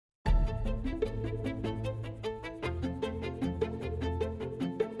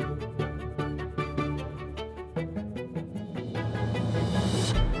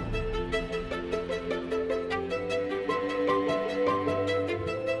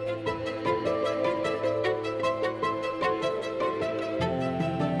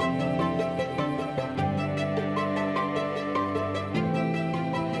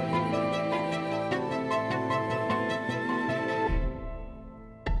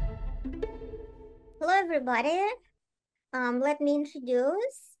Hello, everybody. Let me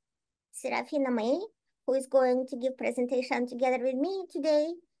introduce Serafina Mei, who is going to give presentation together with me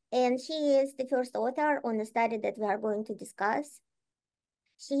today. And she is the first author on the study that we are going to discuss.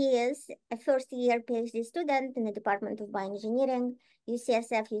 She is a first-year PhD student in the Department of Bioengineering,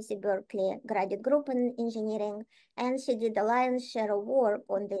 UCSF, UC Berkeley graduate group in engineering, and she did the lion's share of work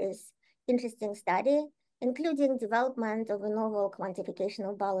on this interesting study, including development of a novel quantification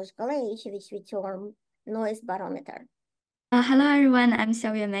of biological age, which we term noise barometer. Hello, everyone. I'm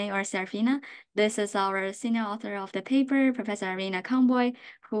Xiaoyue Mei, or Serafina. This is our senior author of the paper, Professor Irina Conboy,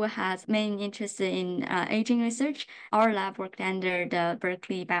 who has main interest in aging research. Our lab worked under the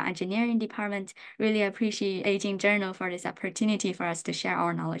Berkeley Bioengineering department. Really appreciate Aging Journal for this opportunity for us to share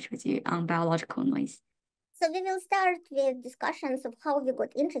our knowledge with you on biological noise. So we will start with discussions of how we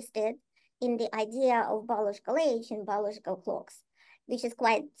got interested in the idea of biological age and biological clocks, which is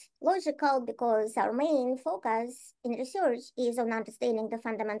quite logical because our main focus in research is on understanding the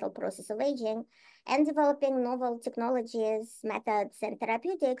fundamental process of aging and developing novel technologies, methods, and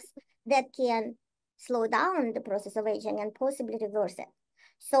therapeutics that can slow down the process of aging and possibly reverse it.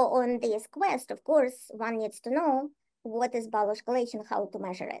 So on this quest, of course, one needs to know what is biological age and how to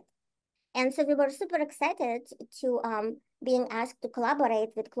measure it. And so we were super excited to being asked to collaborate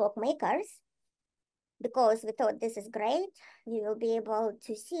with clockmakers because we thought this is great. We will be able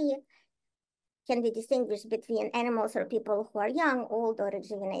to see, can we distinguish between animals or people who are young, old, or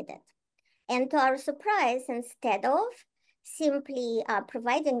rejuvenated. And to our surprise, instead of simply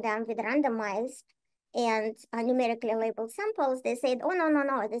providing them with randomized and numerically labeled samples, they said, oh,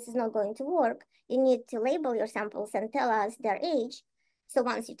 no, this is not going to work. You need to label your samples and tell us their age. So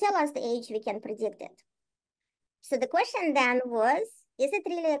once you tell us the age, we can predict it. So the question then was, is it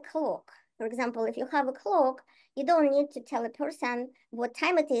really a clock? For example, if you have a clock, you don't need to tell a person what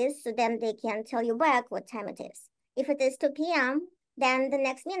time it is, so then they can tell you back what time it is. If it is 2 p.m., then the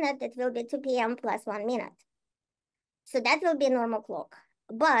next minute, it will be 2 p.m. plus 1 minute. So that will be a normal clock.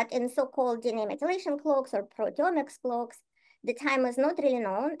 But in so-called DNA methylation clocks or proteomics clocks, the time is not really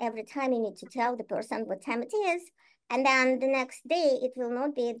known. Every time you need to tell the person what time it is. And then the next day, it will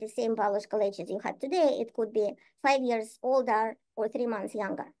not be the same biological age as you had today. It could be 5 years older or 3 months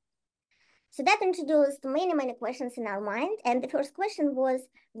younger. So that introduced many questions in our mind. And the first question was,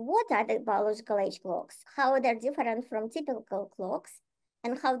 what are the biological age clocks? How are they different from typical clocks?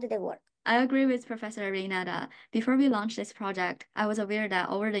 And how do they work? I agree with Professor Irina that before we launched this project, I was aware that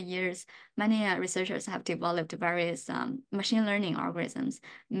over the years, many researchers have developed various machine learning algorithms,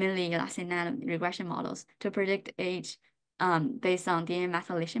 mainly elastine regression models, to predict age based on DNA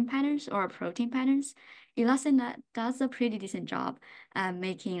methylation patterns or protein patterns. Elastine does a pretty decent job at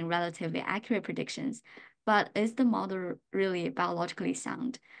making relatively accurate predictions, but is the model really biologically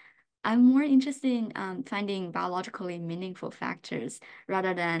sound? I'm more interested in finding biologically meaningful factors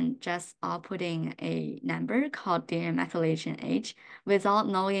rather than just outputting a number called DNA methylation age without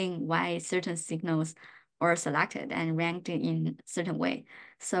knowing why certain signals are selected and ranked in a certain way.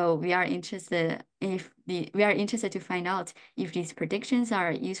 So we are interested to find out if these predictions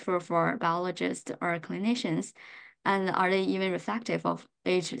are useful for biologists or clinicians, and are they even reflective of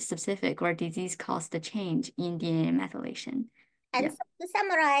age-specific or disease-caused change in DNA methylation. And so to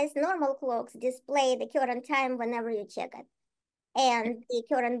summarize, normal clocks display the current time whenever you check it. And the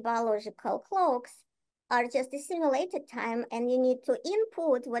current biological clocks are just a simulated time, and you need to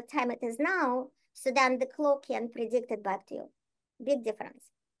input what time it is now, so then the clock can predict it back to you. Big difference.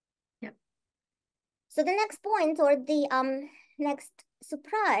 Yep. So the next point, or the next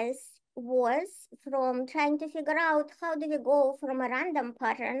surprise, was from trying to figure out how do we go from a random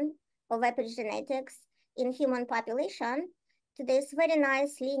pattern of epigenetics in human population to this very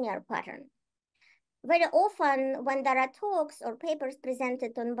nice linear pattern. Very often, when there are talks or papers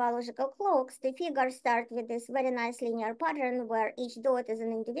presented on biological clocks, the figures start with this very nice linear pattern where each dot is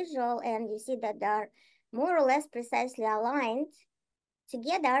an individual, and you see that they're more or less precisely aligned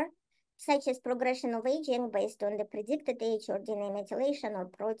together, such as progression of aging based on the predicted age or DNA methylation or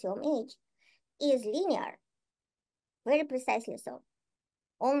proteome age, is linear, very precisely so,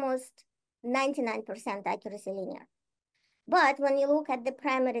 almost 99% accuracy linear. But when you look at the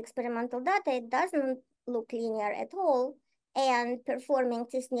primary experimental data, it doesn't look linear at all. And performing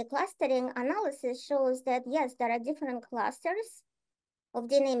t-SNE clustering analysis shows that, yes, there are different clusters of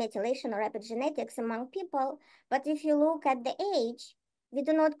DNA methylation or epigenetics among people. But if you look at the age, we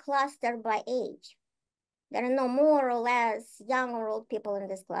do not cluster by age. There are no more or less young or old people in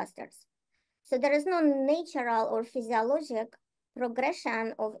these clusters. So there is no natural or physiologic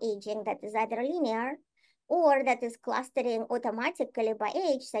progression of aging that is either linear or that is clustering automatically by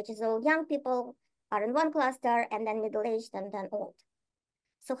age, such as all young people are in one cluster, and then middle-aged, and then old.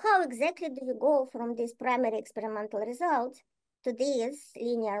 So how exactly do we go from this primary experimental result to this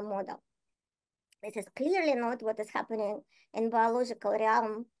linear model? This is clearly not what is happening in biological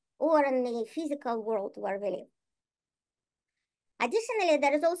realm or in the physical world where we live. Additionally,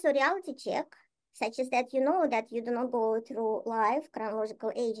 there is also reality check, such as that you know that you do not go through life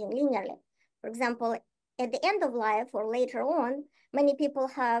chronological aging linearly. For example, at the end of life or later on, many people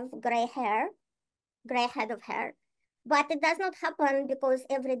have gray head of hair, but it does not happen because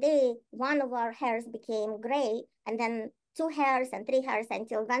every day one of our hairs became gray, and then 2 hairs and 3 hairs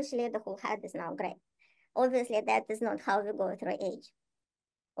until eventually the whole head is now gray. Obviously, that is not how we go through age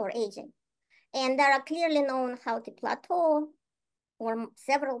or aging. And there are clearly known how to plateau or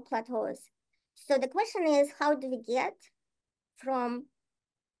several plateaus. So the question is, how do we get from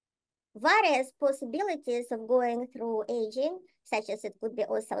various possibilities of going through aging, such as it could be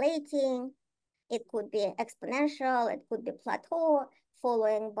oscillating, it could be exponential, it could be plateau,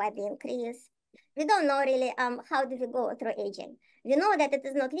 following by the increase. We don't know really how do we go through aging. We know that it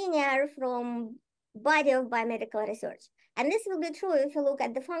is not linear from body of biomedical research. And this will be true if you look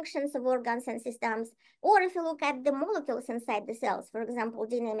at the functions of organs and systems, or if you look at the molecules inside the cells, for example,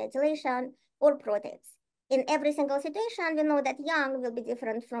 DNA methylation or proteins. In every single situation, we know that young will be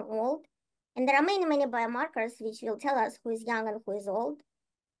different from old. And there are many, many biomarkers which will tell us who is young and who is old.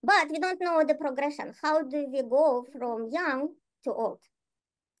 But we don't know the progression. How do we go from young to old?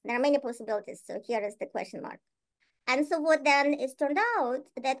 There are many possibilities. So here is the question mark. And so what then is turned out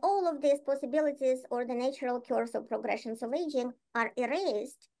that all of these possibilities or the natural curves of progressions of aging are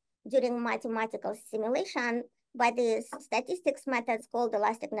erased during mathematical simulation by these statistics methods called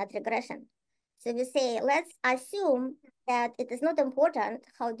elastic net regression. So we say, let's assume that it is not important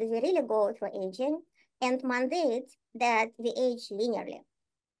how do we really go through aging and mandate that we age linearly.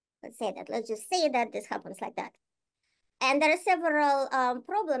 Let's just say that this happens like that. And there are several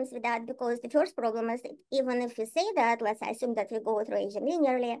problems with that, because the first problem is that even if we say that, let's assume that we go through aging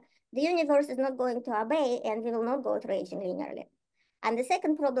linearly, the universe is not going to obey and we will not go through aging linearly. And the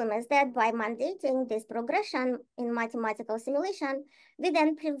second problem is that by mandating this progression in mathematical simulation, we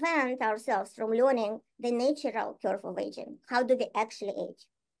then prevent ourselves from learning the natural curve of aging. How do we actually age?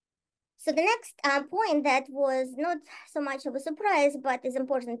 So the next point that was not so much of a surprise, but is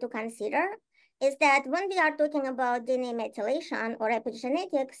important to consider, is that when we are talking about DNA methylation or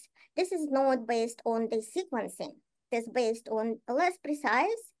epigenetics, this is not based on the sequencing. It's based on a less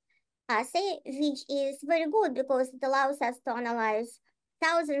precise assay, which is very good because it allows us to analyze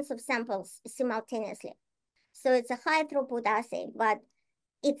thousands of samples simultaneously. So it's a high throughput assay, but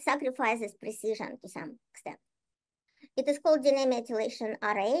it sacrifices precision to some extent. It is called DNA methylation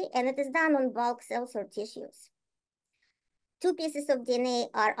array, and it is done on bulk cells or tissues. 2 pieces of DNA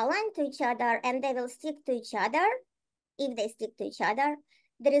are aligned to each other, and they will stick to each other. If they stick to each other,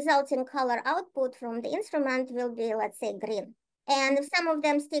 the resulting color output from the instrument will be, let's say, green. And if some of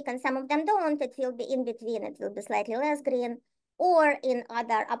them stick and some of them don't, it will be in between. It will be slightly less green. Or in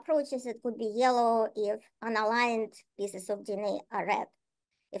other approaches, it could be yellow if unaligned pieces of DNA are red.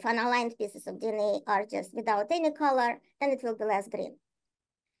 If unaligned pieces of DNA are just without any color, then it will be less green.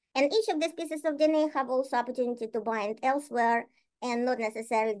 And each of these pieces of DNA have also opportunity to bind elsewhere and not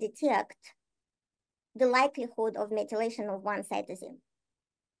necessarily detect the likelihood of methylation of one cytosine.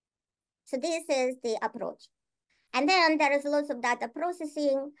 So this is the approach. And then there is lots of data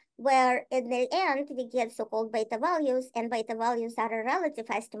processing where in the end we get so-called beta values, and beta values are a relative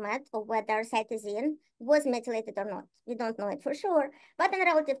estimate of whether cytosine was methylated or not. We don't know it for sure, but in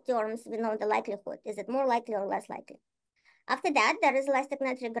relative terms, we know the likelihood. Is it more likely or less likely? After that, there is elastic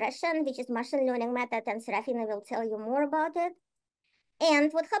net regression, which is machine learning method, and Serafina will tell you more about it.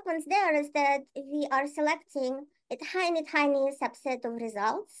 And what happens there is that we are selecting a tiny, tiny subset of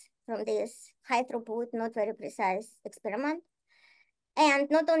results from this high throughput, not very precise experiment. And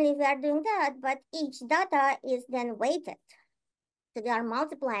not only we are doing that, but each data is then weighted. So we are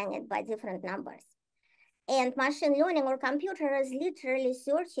multiplying it by different numbers. And machine learning or computer is literally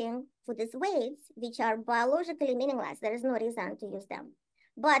searching for these weights, which are biologically meaningless. There is no reason to use them.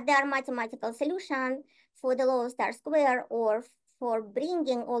 But there are mathematical solutions for the lowest R square or for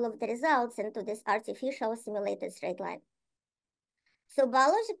bringing all of the results into this artificial simulated straight line. So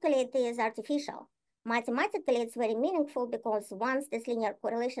biologically, it is artificial. Mathematically, it's very meaningful because once this linear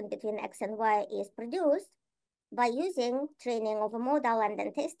correlation between X and Y is produced by using training of a model and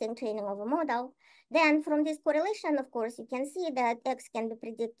then testing training of a model, then from this correlation, of course, you can see that X can be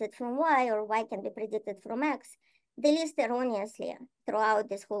predicted from Y or Y can be predicted from X, the least erroneously throughout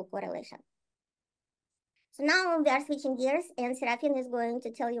this whole correlation. So now we are switching gears and Serafina is going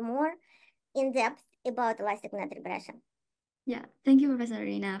to tell you more in depth about elastic net regression. Yeah, thank you, Professor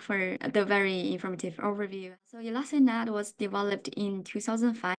Irina, for the very informative overview. So ElasticNet was developed in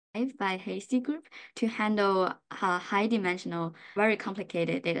 2005 by Hasty Group to handle high-dimensional, very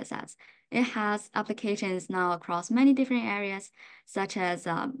complicated data sets. It has applications now across many different areas, such as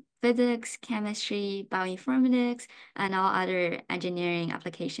physics, chemistry, bioinformatics, and all other engineering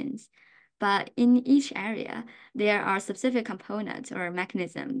applications. But in each area, there are specific components or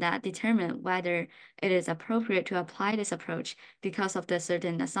mechanisms that determine whether it is appropriate to apply this approach because of the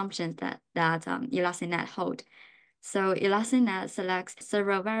certain assumptions that ElasticNet hold. So ElasticNet selects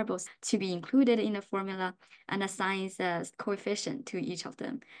several variables to be included in the formula and assigns a coefficient to each of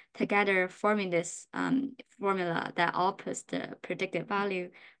them, together forming this formula that outputs the predicted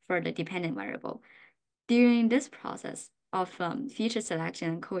value for the dependent variable. During this process of feature selection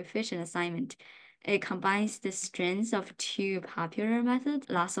and coefficient assignment, it combines the strengths of two popular methods,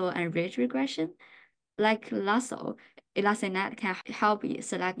 lasso and ridge regression. Like lasso, ElasticNet can help you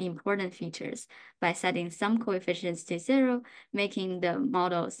select important features by setting some coefficients to zero, making the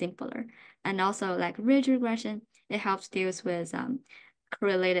model simpler. And also like ridge regression, it helps deals with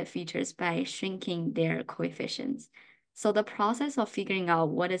correlated features by shrinking their coefficients. So the process of figuring out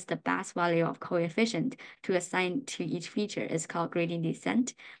what is the best value of coefficient to assign to each feature is called gradient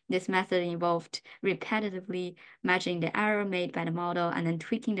descent. This method involved repetitively measuring the error made by the model and then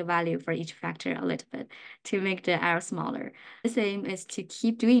tweaking the value for each factor a little bit to make the error smaller. The aim is to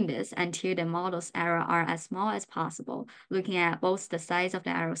keep doing this until the model's error are as small as possible, looking at both the size of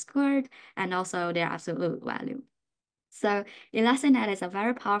the error squared and also their absolute value. So ElasticNet is a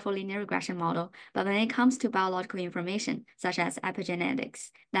very powerful linear regression model, but when it comes to biological information, such as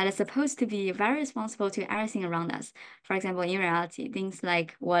epigenetics, that is supposed to be very responsible to everything around us. For example, in reality, things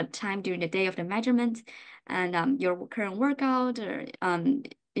like what time during the day of the measurement and your current workout or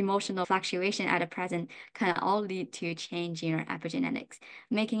emotional fluctuation at the present can all lead to change in your epigenetics,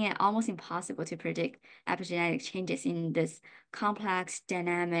 making it almost impossible to predict epigenetic changes in this complex,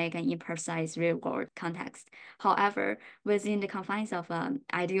 dynamic, and imprecise real-world context. However, within the confines of an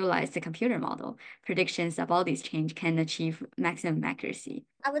idealized computer model, predictions about this change can achieve maximum accuracy.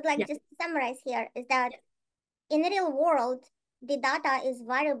 I would like just to summarize here is that in the real world, the data is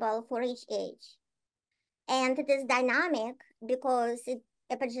variable for each age. And it is dynamic because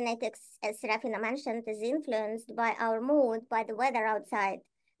epigenetics, as Serafina mentioned, is influenced by our mood, by the weather outside,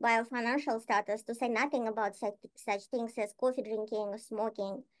 by our financial status, to say nothing about such things as coffee drinking,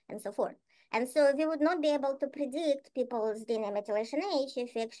 smoking, and so forth. And so we would not be able to predict people's DNA methylation age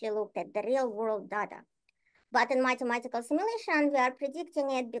if we actually looked at the real world data. But in mathematical simulation, we are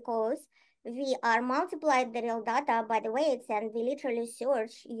predicting it because we are multiplied the real data by the weights, and we literally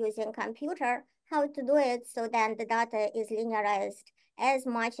search using computer how to do it so then the data is linearized as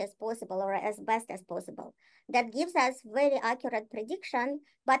much as possible or as best as possible. That gives us very accurate prediction,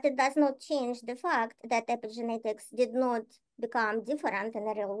 but it does not change the fact that epigenetics did not become different in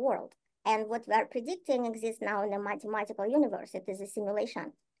the real world. And what we are predicting exists now in a mathematical universe. It is a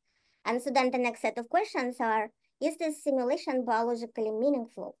simulation. And so then the next set of questions are, is this simulation biologically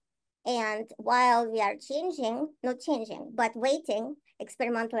meaningful? And while we are not changing, but weighting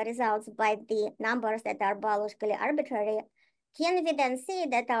experimental results by the numbers that are biologically arbitrary, can we then say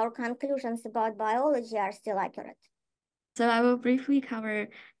that our conclusions about biology are still accurate? So I will briefly cover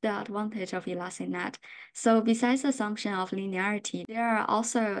the advantage of ElasticNet. So besides the assumption of linearity, there are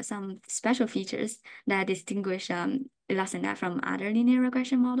also some special features that distinguish ElasticNet from other linear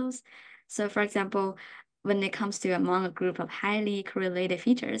regression models. So for example, when it comes to among a group of highly correlated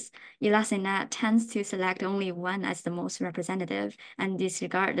features, ElasticNet tends to select only one as the most representative and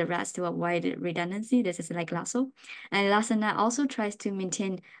disregard the rest to avoid redundancy. This is like lasso. And ElasticNet also tries to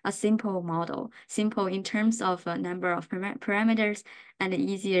maintain a simple model, simple in terms of a number of parameters and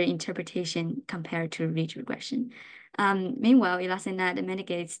easier interpretation compared to ridge regression. Meanwhile, ElasticNet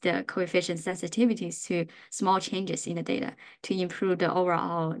mitigates the coefficient sensitivities to small changes in the data to improve the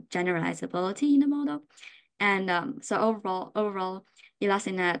overall generalizability in the model. And so overall,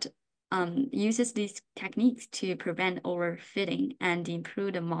 ElasticNet uses these techniques to prevent overfitting and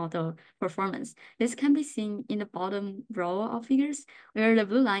improve the model performance. This can be seen in the bottom row of figures, where the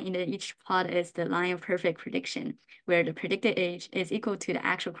blue line in each plot is the line of perfect prediction, where the predicted age is equal to the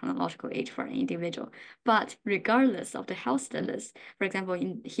actual chronological age for an individual. But regardless of the health status, for example,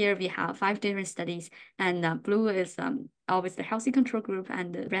 in here we have 5 different studies, and blue is always the healthy control group,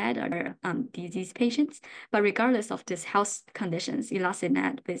 and the red are disease patients. But regardless of these health conditions,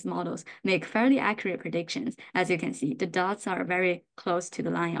 ElasticNet-based models make fairly accurate predictions. As you can see, the dots are very close to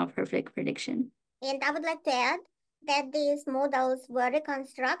the line of perfect prediction. And I would like to add that these models were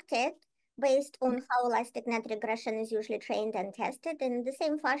reconstructed based on how elastic net regression is usually trained and tested in the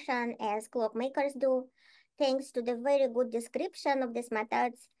same fashion as clock makers do, thanks to the very good description of these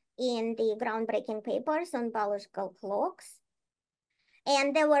methods in the groundbreaking papers on biological clocks.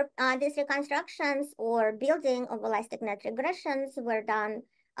 And there were these reconstructions or building of elastic net regressions were done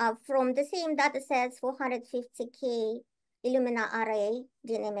from the same data sets, 450K Illumina array,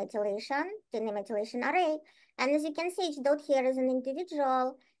 DNA methylation array. And as you can see, each dot here is an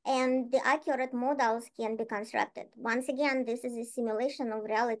individual, and the accurate models can be constructed. Once again, this is a simulation of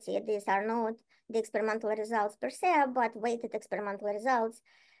reality. These are not the experimental results per se, but weighted experimental results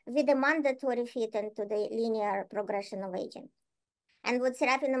with a mandatory fit into the linear progression of aging. And what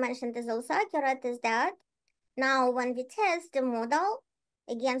Serafina mentioned is also accurate is that now when we test the model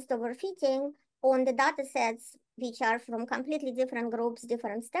against overfitting on the data sets, which are from completely different groups,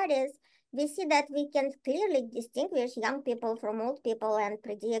 different studies, we see that we can clearly distinguish young people from old people and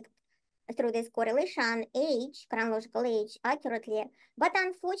predict through this correlation age, chronological age, accurately. But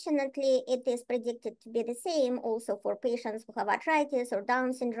unfortunately, it is predicted to be the same also for patients who have arthritis or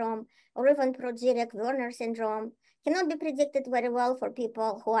Down syndrome, or even progeroid Werner syndrome. Cannot be predicted very well for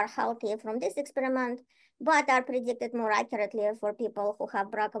people who are healthy from this experiment, but are predicted more accurately for people who have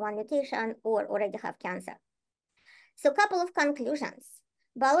BRCA1 mutation or already have cancer. So a couple of conclusions.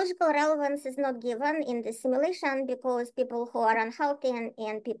 Biological relevance is not given in the simulation because people who are unhealthy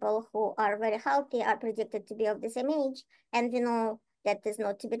and people who are very healthy are predicted to be of the same age. And we know that is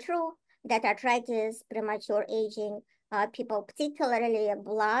not to be true, that arthritis, premature aging, people, particularly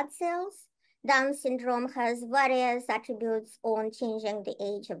blood cells, Down syndrome has various attributes on changing the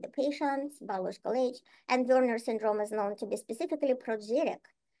age of the patient's biological age, and Werner syndrome is known to be specifically progeroid,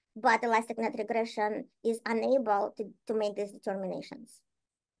 but elastic net regression is unable to make these determinations.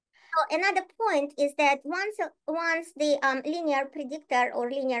 So another point is that once the linear predictor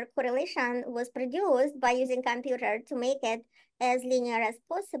or linear correlation was produced by using computer to make it as linear as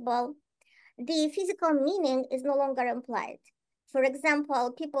possible, the physical meaning is no longer implied. For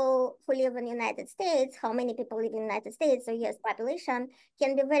example, people who live in the United States, how many people live in the United States or US population,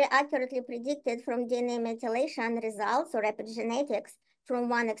 can be very accurately predicted from DNA methylation results or epigenetics from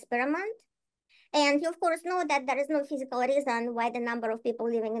one experiment. And you, of course, know that there is no physical reason why the number of people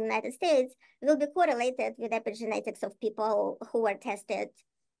living in the United States will be correlated with epigenetics of people who were tested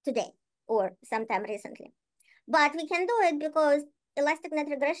today or sometime recently. But we can do it because elastic net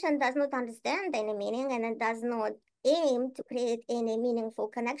regression does not understand any meaning, and it does not aim to create any meaningful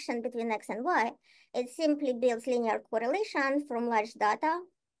connection between X and Y. It simply builds linear correlation from large data.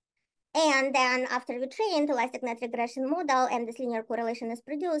 And then after we train the elastic net regression model and this linear correlation is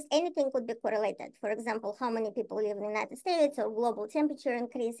produced, anything could be correlated. For example, how many people live in the United States, or global temperature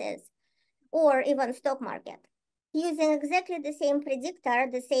increases, or even stock market. Using exactly the same predictor,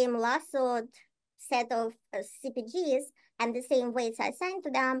 the same lassoed set of CPGs and the same weights assigned to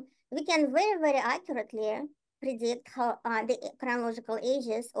them, we can very, very accurately predict how the chronological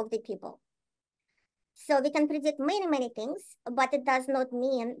ages of the people. So we can predict many, many things, but it does not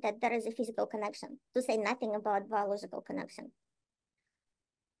mean that there is a physical connection, to say nothing about biological connection.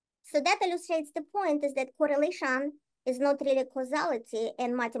 So that illustrates the point is that correlation is not really causality,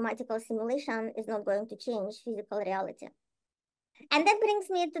 and mathematical simulation is not going to change physical reality. And that brings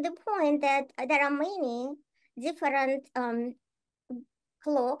me to the point that there are many different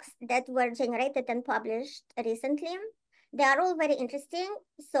clocks that were generated and published recently. They are all very interesting.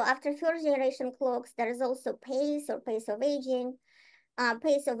 So after first generation clocks, there is also pace or pace of aging.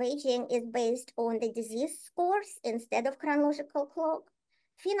 Pace of aging is based on the disease scores instead of chronological clock.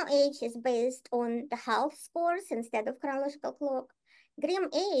 PhenoAge is based on the health scores instead of chronological clock.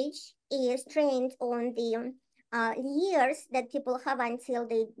 GrimAge is trained on the years that people have until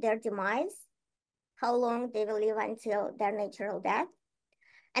their demise, how long they will live until their natural death.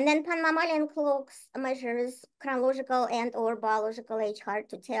 And then pan-mammalian clocks measures chronological and or biological age, hard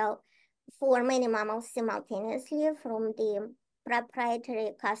to tell, for many mammals simultaneously from the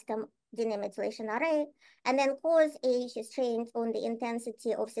proprietary custom DNA methylation array. And then cause age is trained on the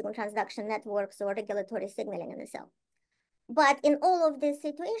intensity of signal transduction networks or regulatory signaling in the cell. But in all of this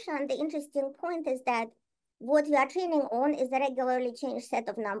situation, the interesting point is that what we are training on is a regularly changed set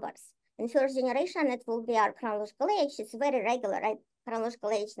of numbers. In first generation, it will be our chronological age. It's very regular, right? Chronological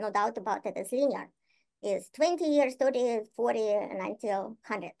age, no doubt about it, is linear. Is 20 years, 30, 40, and until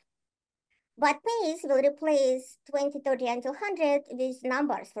 100. But pace will replace 20, 30, until 100 with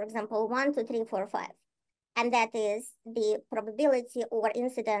numbers, for example, 1, 2, 3, 4, 5. And that is the probability or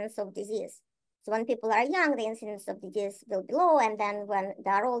incidence of disease. So when people are young, the incidence of disease will be low, and then when they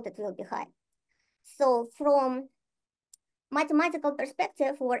are old, it will be high. So from mathematical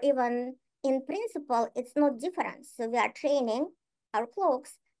perspective, or even in principle, it's not different. So we are training our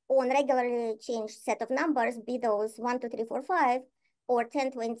clocks on regularly changed set of numbers, be those 1, 2, 3, 4, 5, or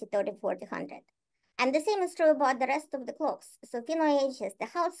 10, 20, 30, 40, 100. And the same is true about the rest of the clocks. So pheno-age is the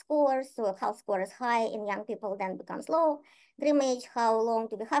health score. So health score is high in young people, then becomes low. Dream age, how long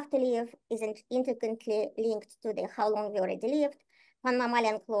do we have to live, is intricately linked to the how long we already lived. One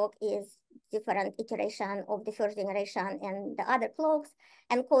mammalian clock is different iteration of the first generation and the other clocks.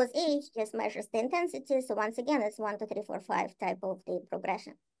 And cause age just measures the intensity. So once again, it's 1, 2, 3, 4, 5 type of the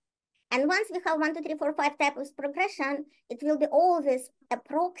progression. And once we have 1, 2, 3, 4, 5 type of progression, it will be always a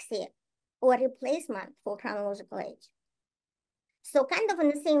proxy or replacement for chronological age. So kind of in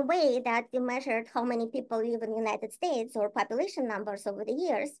the same way that we measured how many people live in the United States or population numbers over the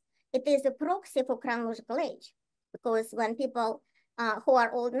years, it is a proxy for chronological age. Because when people who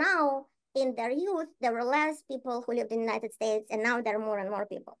are old now, in their youth, there were less people who lived in the United States, and now there are more and more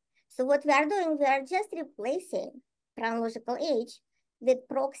people. So what we are doing, we are just replacing chronological age with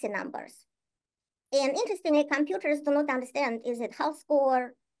proxy numbers. And interestingly, computers do not understand, is it health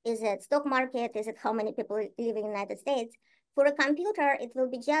score? Is it stock market? Is it how many people live in the United States? For a computer, it will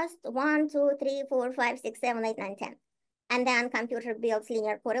be just 1, 2, 3, 4, 5, 6, 7, 8, 9, 10. And then computer builds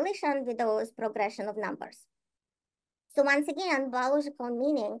linear correlation with those progression of numbers. So once again, biological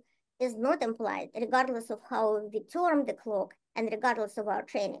meaning is not implied regardless of how we term the clock and regardless of our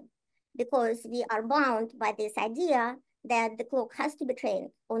training, because we are bound by this idea that the clock has to be trained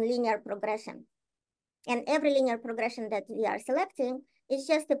on linear progression. And every linear progression that we are selecting is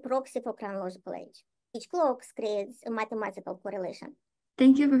just a proxy for chronological age. Each clock creates a mathematical correlation.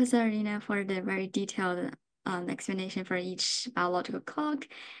 Thank you, Professor Irina, for the very detailed explanation for each biological clock.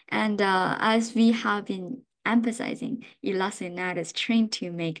 And as we have been emphasizing, ElasticNet is trained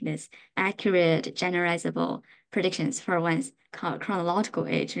to make this accurate, generalizable predictions for one's chronological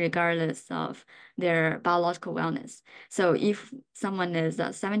age, regardless of their biological wellness. So if someone is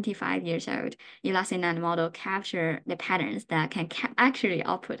 75 years old, ElasticNet model capture the patterns that can actually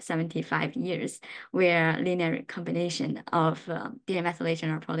output 75 years, where linear combination of DNA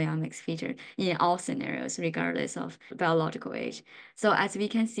methylation or proteomics featured in all scenarios, regardless of biological age. So as we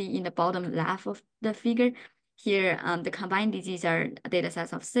can see in the bottom left of the figure, here, the combined disease are data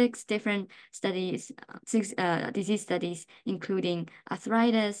sets of 6 different studies, 6 disease studies, including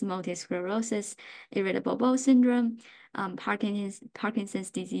arthritis, multiple sclerosis, irritable bowel syndrome,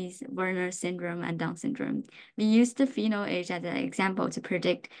 Parkinson's disease, Werner syndrome, and Down syndrome. We used the pheno age as an example to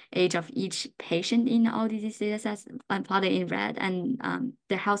predict age of each patient in all disease data sets plotted in red, and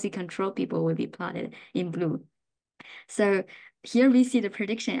the healthy control people will be plotted in blue. So here we see the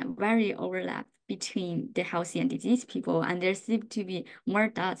prediction very overlap between the healthy and diseased people, and there seem to be more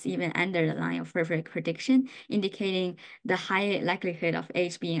dots even under the line of perfect prediction, indicating the high likelihood of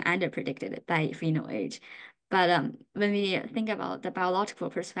age being underpredicted by pheno age. But when we think about the biological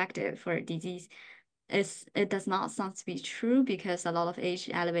perspective for disease, it does not sound to be true, because a lot of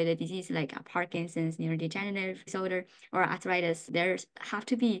age-elevated disease like Parkinson's, neurodegenerative disorder, or arthritis, there have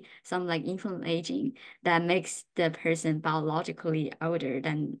to be some like infant aging that makes the person biologically older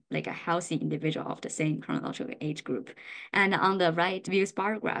than like a healthy individual of the same chronological age group. And on the right, we use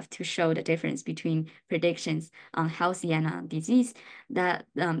bar graph to show the difference between predictions on healthy and on disease, that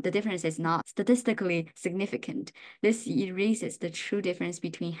the difference is not statistically significant. This erases the true difference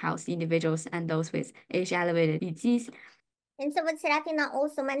between healthy individuals and those with age-elevated disease. And so what Serafina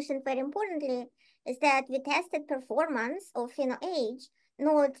also mentioned very importantly is that we tested performance of pheno-age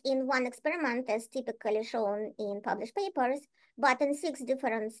not in one experiment as typically shown in published papers, but in 6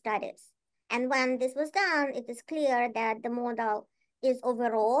 different studies. And when this was done, it is clear that the model is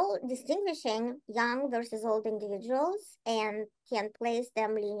overall distinguishing young versus old individuals and can place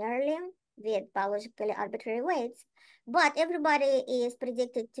them linearly with biologically arbitrary weights. But everybody is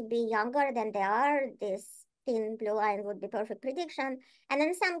predicted to be younger than they are. This thin blue line would be perfect prediction. And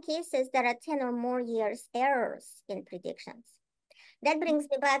in some cases, there are 10 or more years errors in predictions. That brings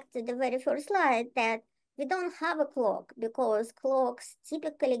me back to the very first slide that we don't have a clock because clocks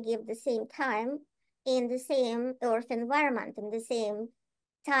typically give the same time in the same Earth environment, in the same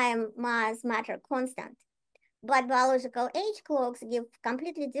time, mass, matter constant. But biological age clocks give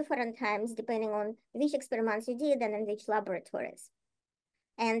completely different times depending on which experiments you did and in which laboratories.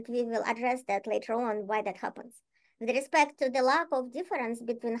 And we will address that later on, why that happens. With respect to the lack of difference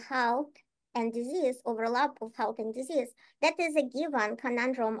between health and disease, overlap of health and disease, that is a given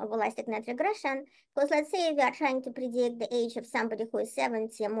conundrum of elastic net regression, because let's say we are trying to predict the age of somebody who is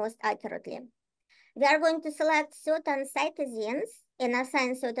 70 most accurately. We are going to select certain cytosines and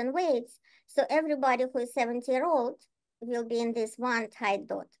assign certain weights, so everybody who is 70-year-old will be in this one tight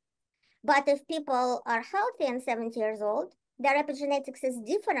dot. But if people are healthy and 70 years old, their epigenetics is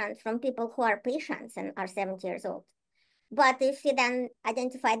different from people who are patients and are 70 years old. But if we then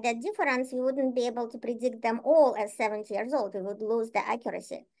identified that difference, we wouldn't be able to predict them all as 70 years old. We would lose the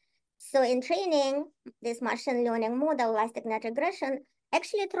accuracy. So in training, this machine learning model, elastic net regression,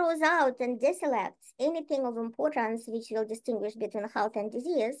 actually throws out and deselects anything of importance which will distinguish between health and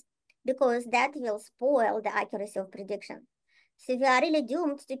disease, because that will spoil the accuracy of prediction. So we are really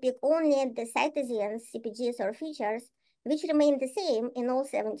doomed to pick only the cytosines, CPGs, or features which remain the same in all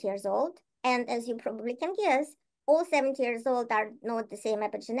 70 years old. And as you probably can guess, all 70 years old are not the same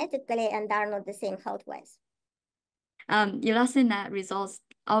epigenetically and are not the same health-wise. Elastic net results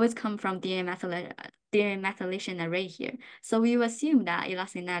always come from DNA methylation array here. So we assume that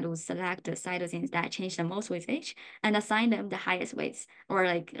elastic net will select the cytosines that change the most with age and assign them the highest weights, or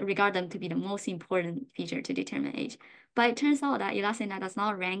like regard them to be the most important feature to determine age. But it turns out that elastic net does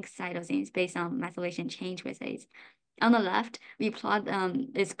not rank cytosines based on methylation change with age. On the left, we plot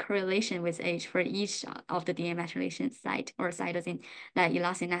its correlation with age for each of the DNA methylation site or cytosine that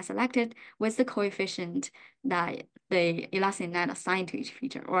elastic net selected with the coefficient that the elastic net assigned to each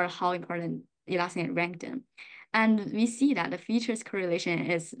feature, or how important elastic net ranked them. And we see that the features correlation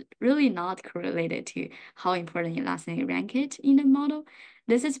is really not correlated to how important elastic net rank it in the model.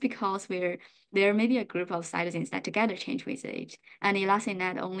 This is because there may be a group of cytosines that together change with age, and elastic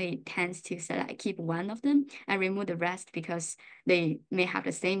net only tends to keep one of them and remove the rest because they may have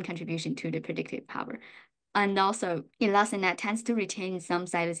the same contribution to the predictive power. And also, elastic net tends to retain some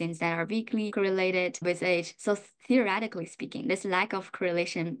cytosines that are weakly correlated with age. So theoretically speaking, this lack of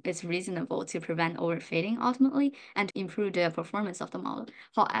correlation is reasonable to prevent overfitting ultimately and improve the performance of the model.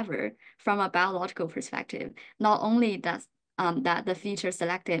 However, from a biological perspective, not only does that the features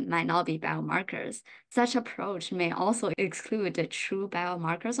selected might not be biomarkers. Such approach may also exclude the true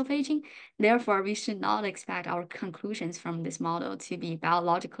biomarkers of aging. Therefore, we should not expect our conclusions from this model to be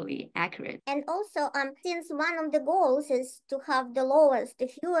biologically accurate. And also, since one of the goals is to have the lowest, the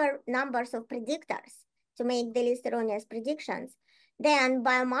fewer numbers of predictors to make the least erroneous predictions, then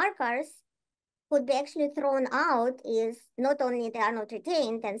biomarkers could be actually thrown out is not only they are not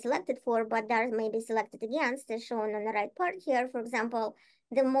retained and selected for, but they are maybe selected against, as shown on the right part here. For example,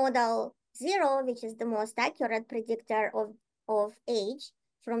 the model 0, which is the most accurate predictor of age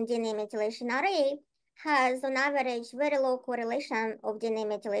from DNA methylation array, has on average very low correlation of DNA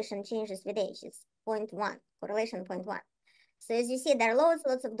methylation changes with age. It's 0.1, correlation 0.1. So as you see, there are lots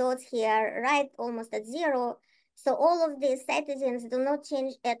of dots here, right, almost at 0. So all of these cytosines do not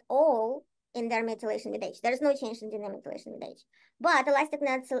change at all in their methylation with age. There is no change in DNA methylation with age. But elastic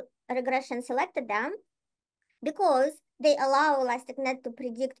net regression selected them because they allow elastic net to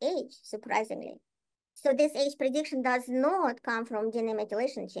predict age, surprisingly. So this age prediction does not come from DNA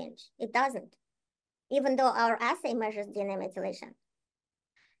methylation change. It doesn't, even though our assay measures DNA methylation.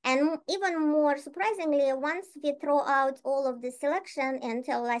 And even more surprisingly, once we throw out all of this selection and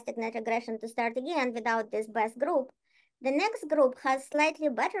tell elastic net regression to start again without this best group, the next group has slightly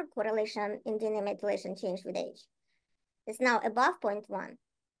better correlation in DNA methylation change with age. It's now above 0.1.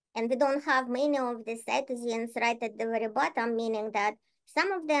 And we don't have many of these cytosines right at the very bottom, meaning that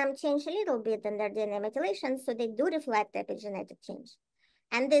some of them change a little bit in their DNA methylation, so they do reflect epigenetic change.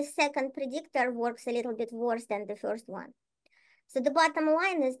 And this second predictor works a little bit worse than the first one. So the bottom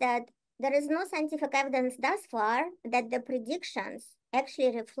line is that there is no scientific evidence thus far that the predictions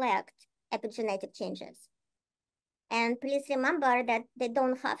actually reflect epigenetic changes. And please remember that they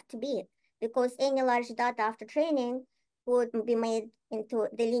don't have to be, because any large data after training would be made into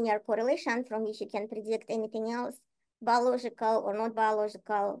the linear correlation from which you can predict anything else, biological or not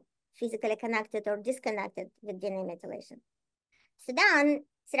biological, physically connected or disconnected with DNA methylation. So then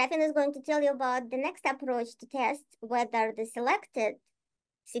Serafina is going to tell you about the next approach to test whether the selected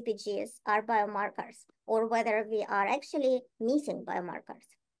CPGs are biomarkers or whether we are actually missing biomarkers.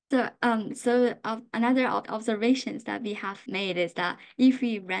 So another observations that we have made is that if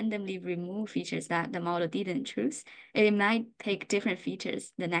we randomly remove features that the model didn't choose, it might pick different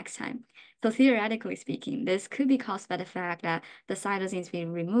features the next time. So theoretically speaking, this could be caused by the fact that the cytosines we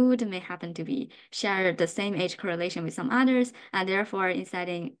removed may happen to be share the same age correlation with some others, and therefore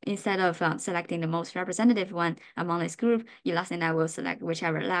instead of selecting the most representative one among this group, elastic net will select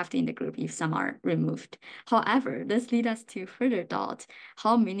whichever left in the group if some are removed. However, this leads us to further doubt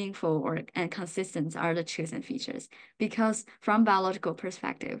how meaningful and consistent are the chosen features, because from biological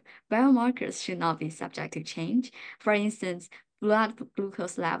perspective, biomarkers should not be subject to change. For instance, blood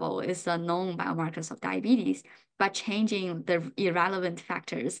glucose level is a known biomarker of diabetes, but changing the irrelevant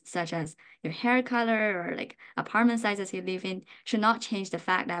factors such as your hair color or like apartment sizes you live in should not change the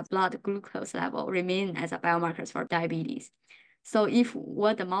fact that blood glucose level remain as a biomarkers for diabetes. So if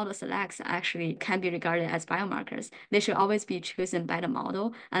what the model selects actually can be regarded as biomarkers, they should always be chosen by the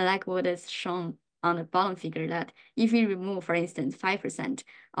model, unlike what is shown on the bottom figure, that if we remove, for instance, 5%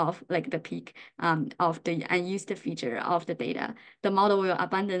 of like the peak of the unused feature of the data, the model will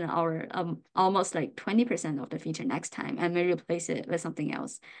abandon our almost like 20% of the feature next time and may replace it with something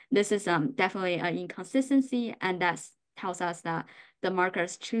else. This is definitely an inconsistency, and that tells us that the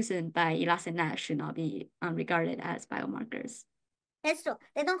markers chosen by ElasticNet should not be regarded as biomarkers. That's true.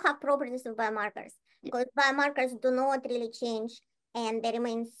 They don't have properties of biomarkers because biomarkers do not really change, and they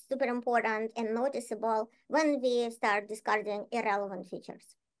remain super important and noticeable when we start discarding irrelevant features.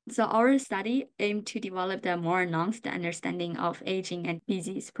 So our study aimed to develop a more nuanced understanding of aging and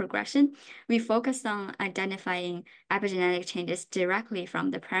disease progression. We focused on identifying epigenetic changes directly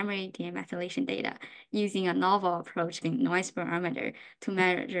from the primary DNA methylation data using a novel approach in noise barometer to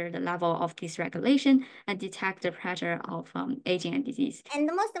measure the level of dysregulation and detect the pressure of aging and disease. And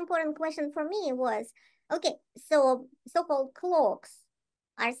the most important question for me was, okay, so so-called clocks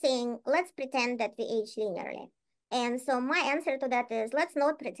are saying, let's pretend that we age linearly. And so my answer to that is, let's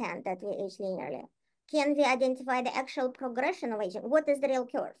not pretend that we age linearly. Can we identify the actual progression of aging? What is the real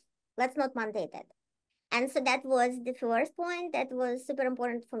curve? Let's not mandate it. And so that was the first point that was super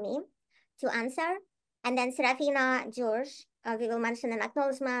important for me to answer. And then Serafina, George, we will mention in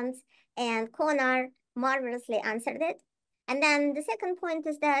acknowledgements, and Connor marvelously answered it. And then the second point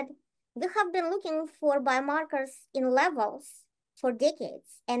is that we have been looking for biomarkers in levels for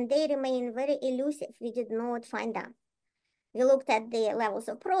decades, and they remain very elusive. We did not find them. We looked at the levels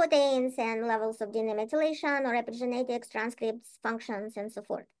of proteins and levels of DNA methylation or epigenetics, transcripts, functions, and so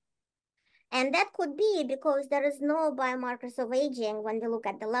forth. And that could be because there is no biomarkers of aging when we look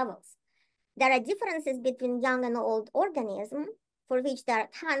at the levels. There are differences between young and old organisms, for which there are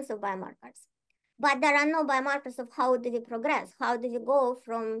tons of biomarkers. But there are no biomarkers of how do we progress, how do we go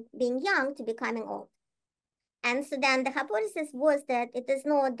from being young to becoming old. And so then the hypothesis was that it is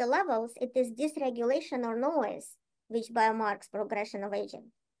not the levels, it is dysregulation or noise, which biomarks progression of aging.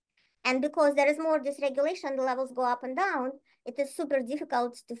 And because there is more dysregulation, the levels go up and down, it is super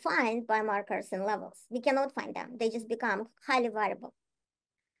difficult to find biomarkers in levels. We cannot find them. They just become highly variable.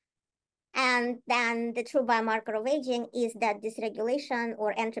 And then the true biomarker of aging is that dysregulation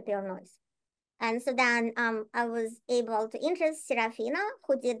or entropy or noise. And so then I was able to interest Serafina,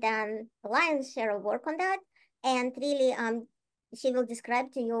 who did then a lion's share of work on that. And really, she will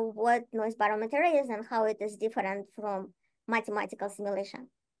describe to you what noise barometer is and how it is different from mathematical simulation.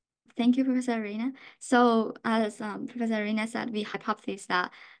 Thank you, Professor Irina. So as Professor Irina said, we hypothesize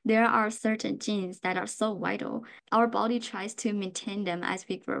that there are certain genes that are so vital, our body tries to maintain them as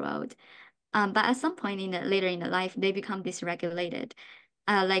we grow old. But at some point later in the life, they become dysregulated.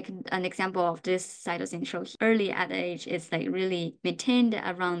 Like an example of this cytosine show early at age is like really maintained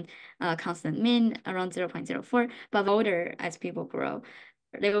around constant mean around 0.04, but older as people grow,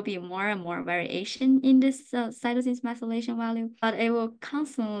 there will be more and more variation in this cytosine methylation value, but it will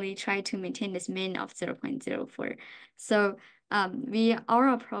constantly try to maintain this mean of 0.04. So our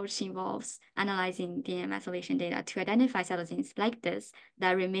approach involves analyzing DNA methylation data to identify cytosines like this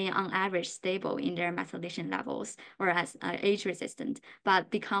that remain on average stable in their methylation levels or as age resistant, but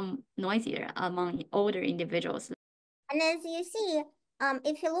become noisier among older individuals. And as you see,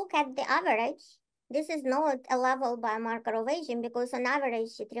 if you look at the average, this is not a level biomarker of aging because on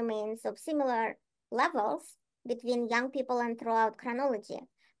average it remains of similar levels between young people and throughout chronology.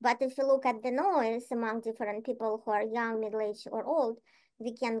 But if you look at the noise among different people who are young, middle-aged, or old,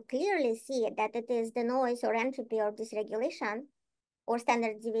 we can clearly see that it is the noise or entropy or dysregulation or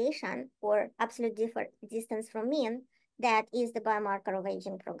standard deviation or absolute distance from mean that is the biomarker of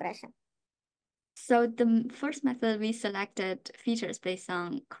aging progression. So the first method, we selected features based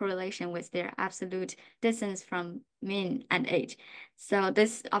on correlation with their absolute distance from mean and age. So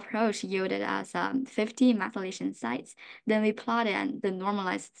this approach yielded us 50 methylation sites. Then we plotted the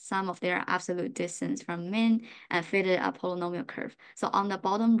normalized sum of their absolute distance from mean and fitted a polynomial curve. So on the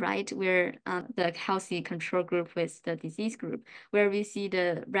bottom right, we're the healthy control group with the disease group, where we see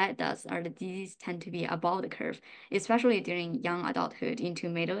the red dots are the disease tend to be above the curve, especially during young adulthood into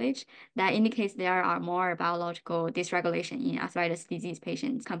middle age. That indicates there are more biological dysregulation in arthritis disease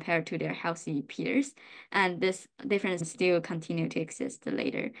patients compared to their healthy peers. And this difference still continue to exist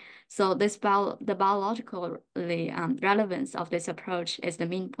later. So the biological relevance of this approach is the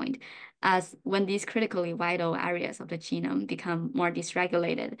mean point, as when these critically vital areas of the genome become more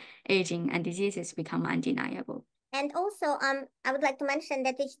dysregulated, aging and diseases become undeniable. And also, I would like to mention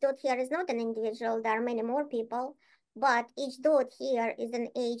that each dot here is not an individual. There are many more people, but each dot here is an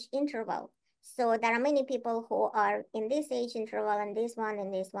age interval. So there are many people who are in this age interval and this one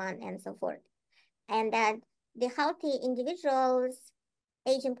and this one and so forth. And that the healthy individuals'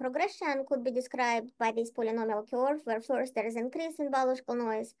 aging progression could be described by this polynomial curve, where first there is increase in biological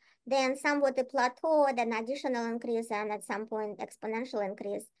noise, then somewhat a plateau, then additional increase, and at some point exponential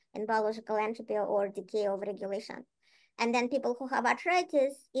increase in biological entropy or decay of regulation. And then people who have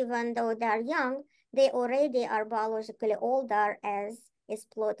arthritis, even though they are young, they already are biologically older, as is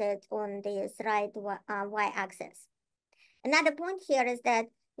plotted on this right y-axis. Another point here is that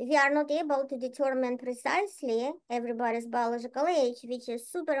we are not able to determine precisely everybody's biological age, which is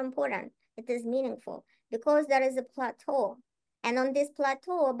super important. It is meaningful because there is a plateau. And on this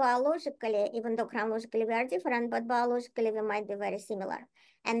plateau, biologically, even though chronologically we are different, but biologically we might be very similar.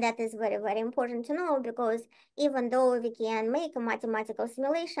 And that is very, very important to know because even though we can make a mathematical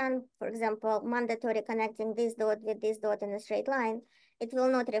simulation, for example, mandatory connecting this dot with this dot in a straight line, it will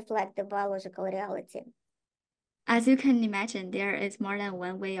not reflect the biological reality. As you can imagine, there is more than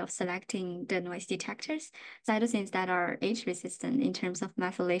one way of selecting the noise detectors. Cytosines that are age-resistant in terms of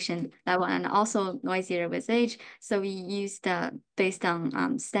methylation level and also noisier with age. So we use based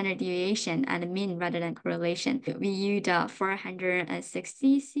on standard deviation and mean rather than correlation. We use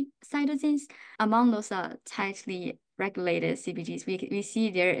 460 cytosines. Among those tightly regulated CPGs, we see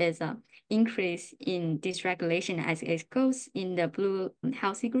there is a increase in dysregulation as it goes in the blue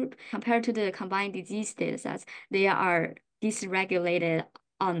healthy group. Compared to the combined disease data sets, they are dysregulated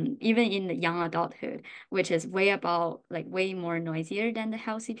even in the young adulthood, which is way more noisier than the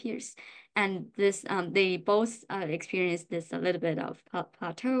healthy peers. And this they both experience this a little bit of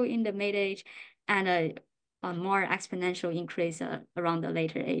plateau in the mid age and a more exponential increase around the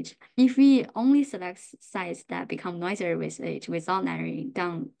later age. If we only select sites that become noisier with age without narrowing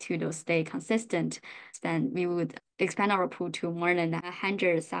down to those stay consistent, then we would expand our pool to more than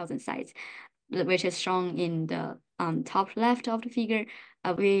 100,000 sites, which is shown in the top left of the figure.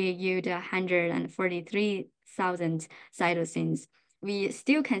 We use 143,000 cytosines. We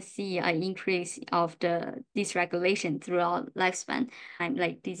still can see an increase of the dysregulation throughout lifespan.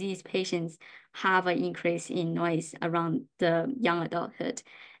 Like disease patients have an increase in noise around the young adulthood.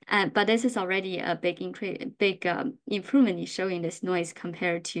 But this is already a big improvement in showing this noise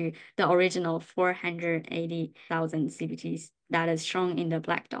compared to the original 480,000 CPGs that is shown in the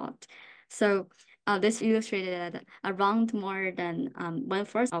black dot. So this illustrated that around more than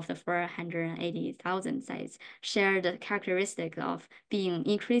 1/4 of the 480,000 sites share the characteristic of being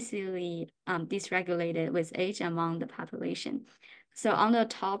increasingly dysregulated with age among the population. So on the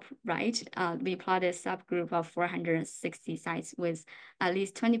top right, we plotted a subgroup of 460 sites with at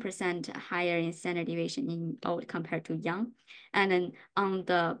least 20% higher in standard deviation in old compared to young. And then on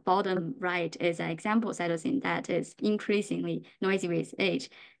the bottom right is an example cytosine that is increasingly noisy with age.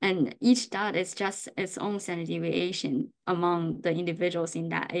 And each dot is just its own standard deviation among the individuals in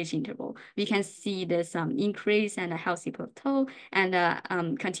that age interval. We can see this increase and a healthy plateau and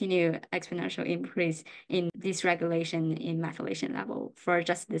continue exponential increase in dysregulation in methylation level for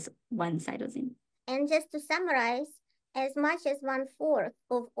just this one cytosine. And just to summarize, as much as 1/4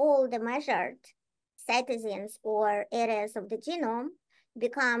 of all the measured cytosines or areas of the genome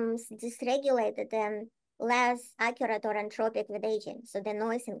becomes dysregulated and less accurate or entropic with aging. So the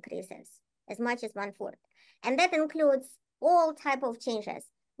noise increases as much as 1/4. And that includes all type of changes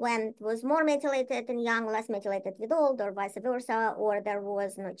when it was more methylated in young, less methylated with old, or vice versa, or there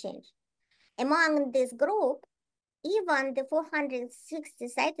was no change. Among this group, even the 460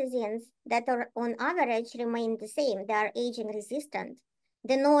 cytosines that are on average remain the same, they are aging resistant.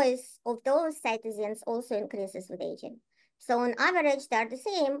 The noise of those cytosines also increases with aging. So on average, they're the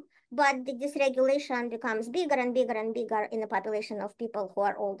same, but the dysregulation becomes bigger and bigger and bigger in the population of people who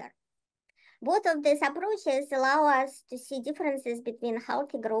are older. Both of these approaches allow us to see differences between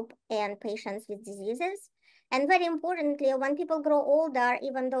healthy group and patients with diseases. And very importantly, when people grow older,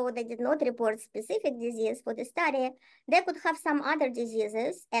 even though they did not report specific disease for the study, they could have some other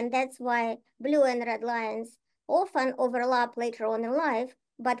diseases. And that's why blue and red lines often overlap later on in life,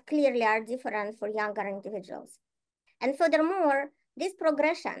 but clearly are different for younger individuals. And furthermore, this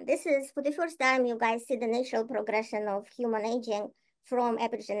progression, this is for the first time you guys see the natural progression of human aging from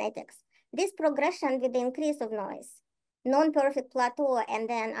epigenetics. This progression with the increase of noise, non-perfect plateau, and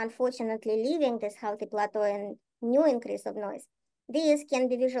then unfortunately leaving this healthy plateau and new increase of noise. These can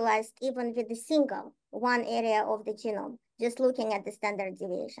be visualized even with a single one area of the genome, just looking at the standard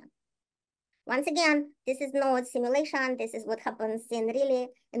deviation. Once again, this is not simulation. This is what happens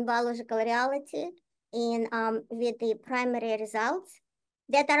in biological reality. with the primary results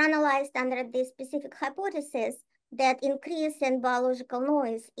that are analyzed under the specific hypothesis that increase in biological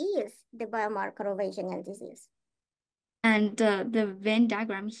noise is the biomarker of aging and disease. And the Venn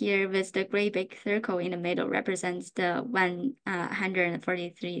diagram here with the gray big circle in the middle represents the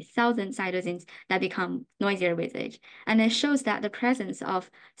 143,000 cytosines that become noisier with age. And it shows that the presence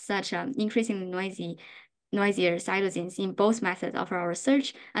of such increasingly noisier cytosines in both methods of our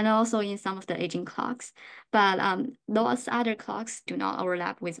research and also in some of the aging clocks. But those other clocks do not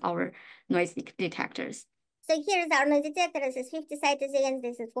overlap with our noise detectors. So here's our noise detector. This is 50 cytosines.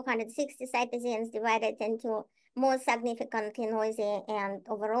 This is 460 cytosines divided into most significantly noisy and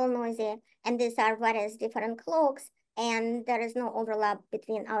overall noisy. And these are various different clocks. And there is no overlap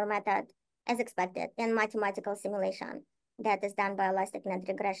between our method, as expected, and mathematical simulation that is done by elastic net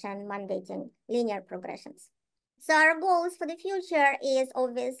regression, mandating linear progressions. So our goals for the future is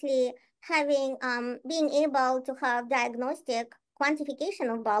obviously having being able to have diagnostic quantification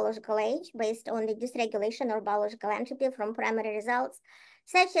of biological age based on the dysregulation or biological entropy from primary results,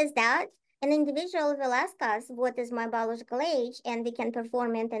 such as that an individual will ask us, what is my biological age? And we can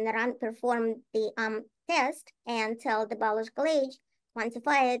perform it and perform the test and tell the biological age,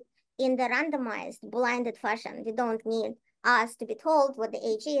 quantify it in the randomized, blinded fashion. We don't need us to be told what the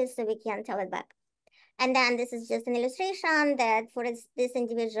age is, so we can tell it back. And then this is just an illustration that for this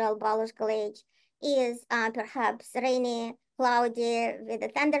individual biological age is perhaps rainy, cloudy with the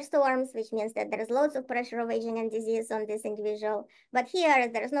thunderstorms, which means that there is lots of pressure of aging and disease on this individual. But here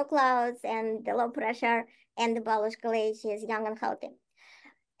there is no clouds and the low pressure and the biological age is young and healthy.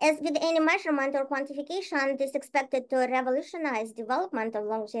 As with any measurement or quantification, this is expected to revolutionize development of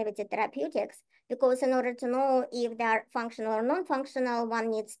longevity therapeutics, because in order to know if they are functional or non-functional,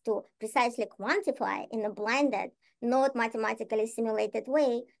 one needs to precisely quantify in a blinded, not mathematically simulated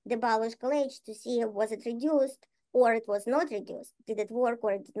way, the biological age to see was it reduced or it was not reduced. Did it work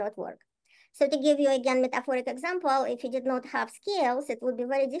or it did not work? So to give you again metaphoric example, if you did not have scales, it would be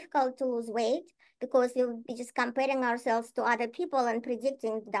very difficult to lose weight, because we would be just comparing ourselves to other people and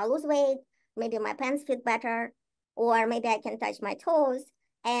predicting, did I lose weight? Maybe my pants fit better, or maybe I can touch my toes.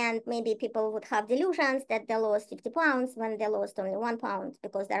 And maybe people would have delusions that they lost 50 pounds when they lost only 1 pound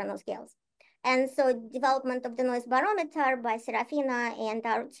because there are no scales. And so development of the noise barometer by Serafina and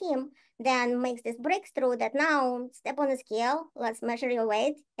our team then makes this breakthrough that now step on a scale, let's measure your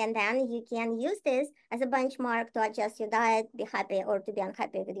weight, and then you can use this as a benchmark to adjust your diet, be happy or to be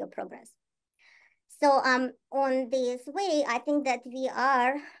unhappy with your progress. So on this way, I think that we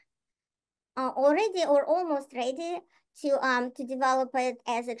are already or almost ready to develop it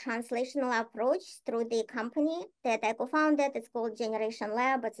as a translational approach through the company that I co-founded. It's called Generation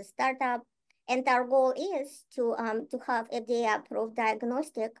Lab. It's a startup. And our goal is to have FDA-approved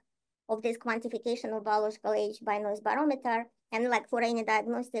diagnostic of this quantification of biological age by noise barometer. And like for any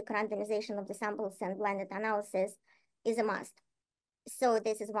diagnostic, randomization of the samples and blinded analysis is a must. So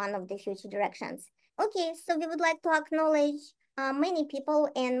this is one of the future directions. Okay, so we would like to acknowledge many people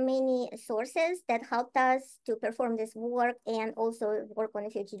and many sources that helped us to perform this work and also work on a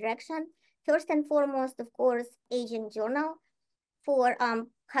future direction. First and foremost, of course, Aging Journal for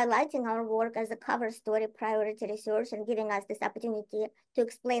highlighting our work as a cover story priority research and giving us this opportunity to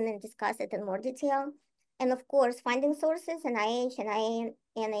explain and discuss it in more detail. And of course, funding sources, NIH,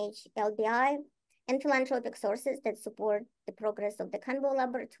 NIH, LBI, and philanthropic sources that support the progress of the Conboy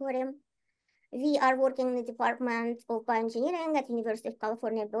Laboratory. We are working in the Department of Bioengineering at University of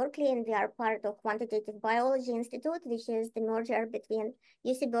California, Berkeley, and we are part of Quantitative Biology Institute, which is the merger between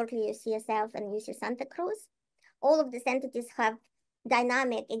UC Berkeley, UCSF, and UC Santa Cruz. All of these entities have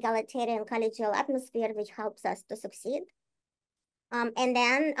dynamic, egalitarian, collegial atmosphere, which helps us to succeed. And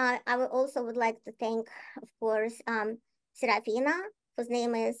then I also would like to thank, of course, Serafina, whose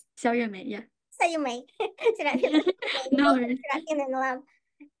name is Xiaoyue Mei, yeah. Xiaoyue Mei. Serafina, no worries. Serafina in the lab.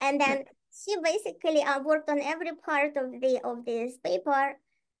 And then she basically worked on every part of this paper,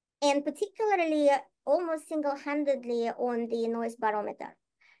 and particularly almost single-handedly on the noise barometer.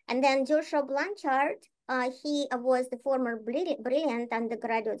 And then Joshua Blanchard, he was the former brilliant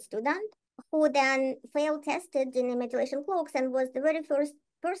undergraduate student who then failed tested in methylation clocks and was the very first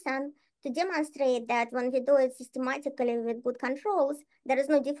person to demonstrate that when we do it systematically with good controls, there is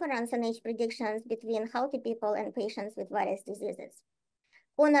no difference in age predictions between healthy people and patients with various diseases.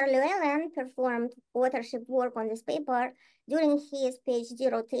 Connor Llewellyn performed authorship work on this paper during his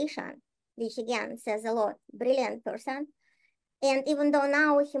PhD rotation, which again says a lot, brilliant person. And even though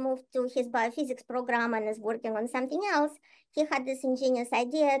now he moved to his biophysics program and is working on something else, he had this ingenious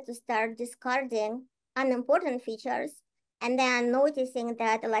idea to start discarding unimportant features and then noticing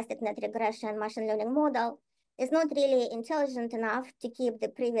that elastic net regression machine learning model is not really intelligent enough to keep the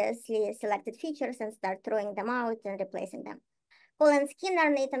previously selected features and start throwing them out and replacing them. Colin Skinner,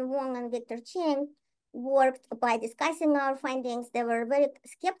 Nathan Wong, and Victor Ching worked by discussing our findings. They were very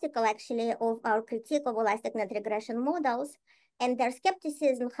skeptical, actually, of our critique of elastic net regression models, and their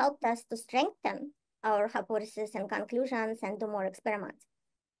skepticism helped us to strengthen our hypotheses and conclusions and do more experiments.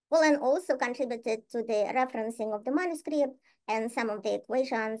 Colin also contributed to the referencing of the manuscript and some of the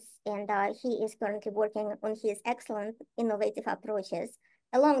equations, and he is currently working on his excellent innovative approaches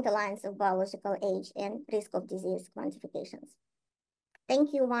along the lines of biological age and risk of disease quantifications.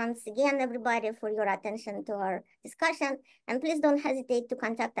 Thank you once again, everybody, for your attention to our discussion. And please don't hesitate to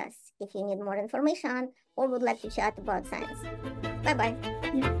contact us if you need more information or would like to chat about science. Bye-bye.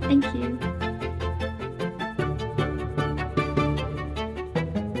 Yeah, thank you.